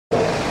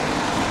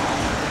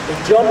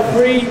In John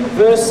 3,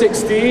 verse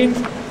 16,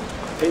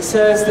 it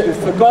says that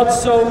for God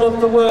so loved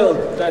the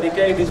world that he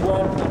gave his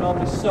one and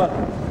only Son,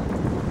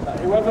 that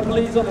whoever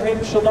believes on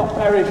him shall not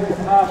perish but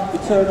have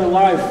eternal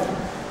life.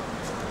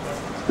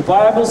 The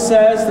Bible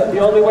says that the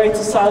only way to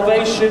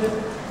salvation,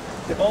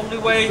 the only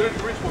way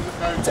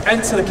to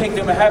enter the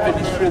kingdom of heaven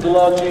is through the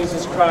Lord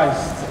Jesus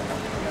Christ.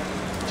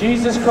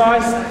 Jesus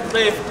Christ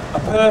lived a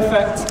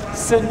perfect,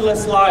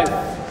 sinless life.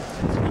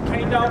 He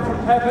came down from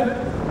heaven,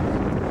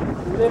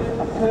 lived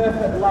a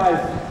perfect life,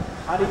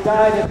 and he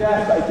died a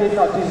death that he did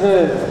not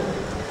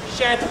deserve. He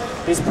shed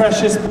his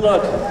precious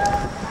blood.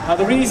 Now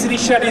the reason he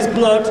shed his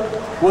blood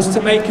was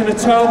to make an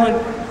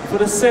atonement for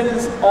the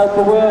sins of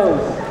the world.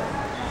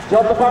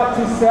 John the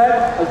Baptist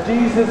said, as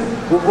Jesus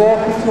was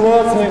walking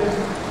towards him,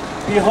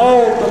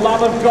 "Behold, the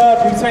Lamb of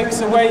God who takes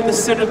away the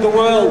sin of the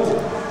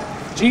world."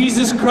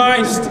 Jesus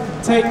Christ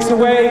takes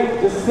away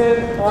the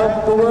sin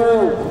of the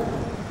world.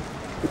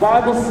 The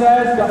Bible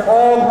says that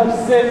all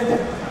have sinned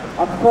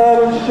and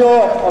fallen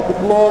short of the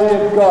glory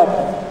of God.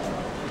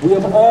 We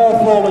have all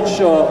fallen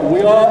short.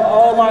 We are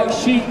all like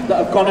sheep that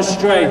have gone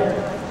astray.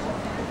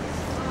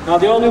 Now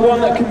the only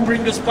one that can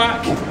bring us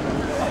back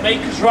and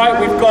make us right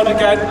with God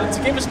again, and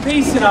to give us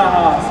peace in our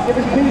hearts, give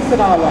us peace in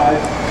our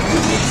lives,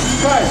 is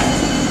Jesus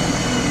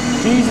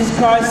Christ. Jesus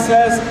Christ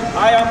says,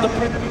 I am the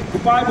Prince. The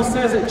Bible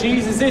says that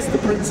Jesus is the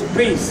Prince of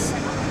Peace.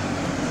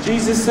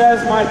 Jesus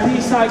says, my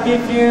peace I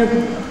give you,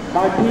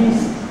 my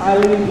peace I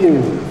leave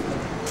you.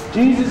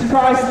 Jesus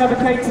Christ never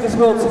came to this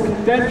world to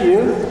condemn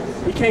you,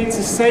 he came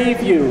to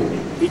save you.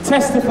 He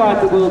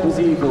testified the world was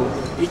evil.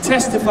 He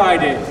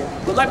testified it.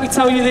 But let me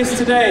tell you this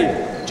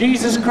today,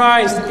 Jesus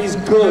Christ is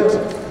good.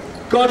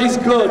 God is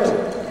good.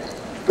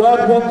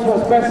 God wants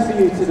what's best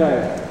for you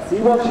today. He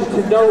wants you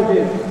to know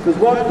him, because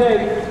one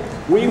day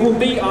we will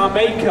meet our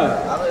Maker.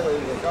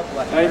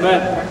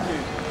 Amen.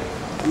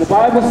 And the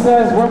Bible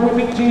says when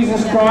we meet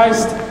Jesus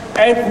Christ,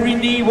 every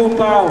knee will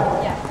bow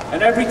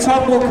and every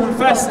tongue will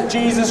confess that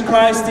Jesus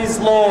Christ is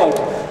Lord.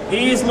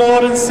 He is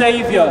Lord and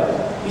Saviour.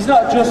 He's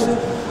not just a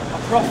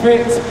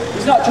prophet,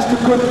 he's not just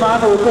a good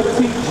man or a good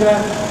teacher.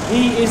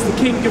 He is the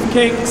King of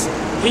Kings.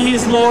 He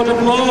is Lord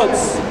of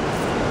Lords.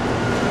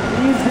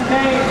 He is the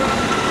name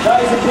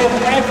that is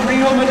above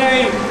every other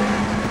name.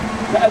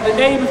 That at the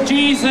name of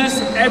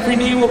Jesus, every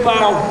knee will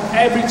bow,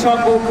 every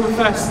tongue will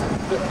confess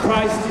that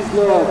Christ is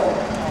Lord.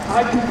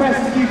 I confess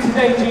to you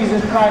today,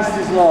 Jesus Christ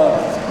is Lord.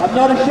 I'm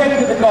not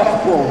ashamed of the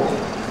gospel.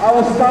 I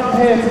will stand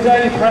here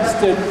today in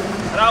Preston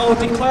and I will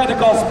declare the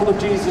gospel of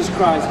Jesus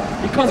Christ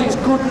because it's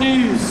good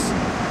news.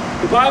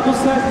 The Bible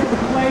says to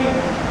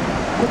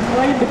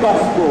proclaim the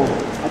gospel,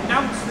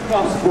 announce the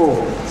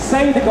gospel,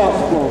 say the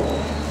gospel,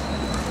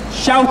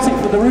 shout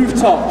it from the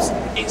rooftops.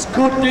 It's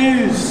good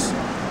news.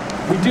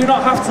 We do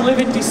not have to live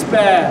in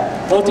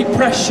despair or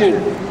depression.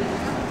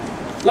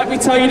 Let me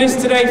tell you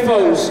this today,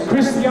 folks.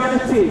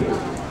 Christianity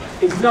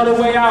is not a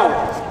way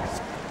out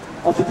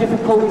of the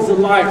difficulties of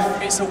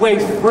life. It's a way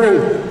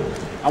through.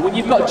 And when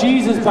you've got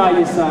Jesus by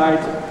your side,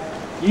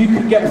 you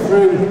can get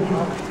through.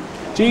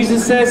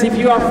 Jesus says if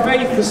you have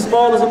faith as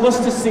small as a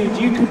mustard seed,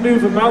 you can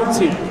move a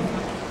mountain.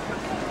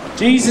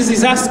 Jesus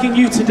is asking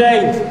you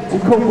today to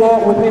come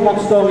walk with him on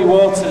stormy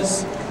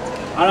waters.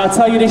 And I'll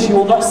tell you this, you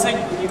will not sink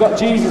when you've got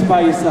Jesus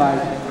by your side,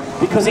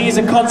 because he is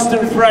a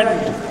constant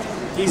friend.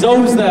 He's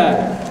always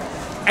there.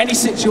 Any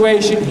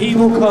situation, he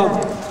will come.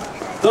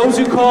 Those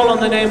who call on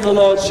the name of the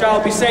Lord shall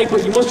be saved,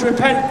 but you must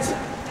repent.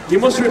 You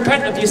must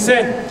repent of your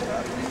sin.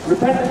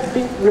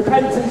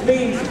 Repentance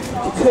means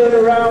to turn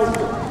around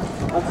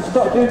and to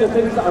stop doing the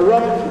things that are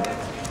wrong.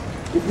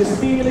 If you're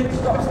stealing,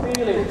 stop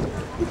stealing.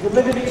 If you're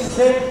living in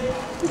sin,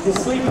 if you're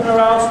sleeping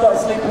around, stop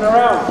sleeping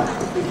around.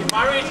 If you're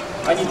married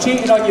and you're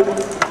cheating on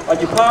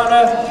your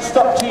partner,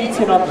 stop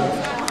cheating on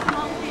them.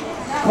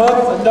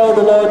 Come and know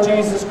the Lord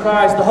Jesus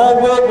Christ. The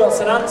whole world wants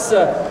an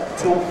answer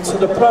to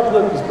the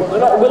problems, but they're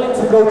not willing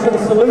to go to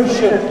the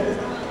solution.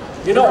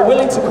 You're not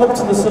willing to come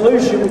to the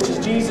solution, which is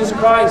Jesus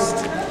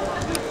Christ.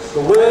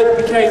 The Word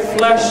became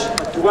flesh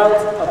and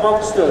dwelt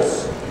amongst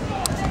us.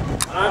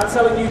 And I'm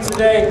telling you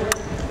today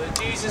that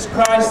Jesus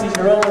Christ is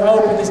your only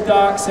hope in this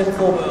dark,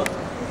 sinful world.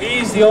 He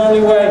is the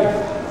only way.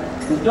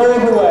 There's no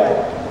other way.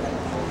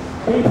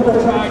 People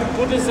have tried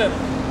Buddhism,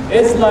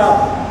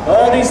 Islam,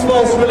 all these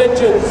false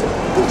religions.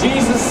 But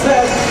Jesus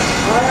said,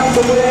 I am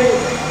the way,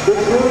 the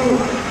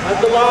truth, and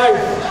the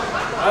life.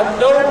 And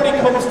nobody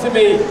comes to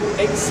me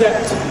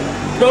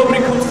nobody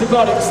comes to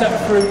God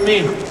except through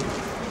me.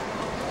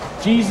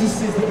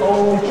 Jesus is the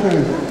only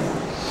truth.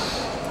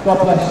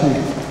 God bless you.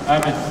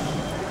 Amen.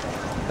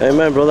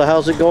 Amen, brother.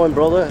 How's it going,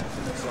 brother?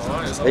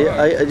 It's all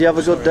right. Do you have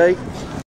a good day?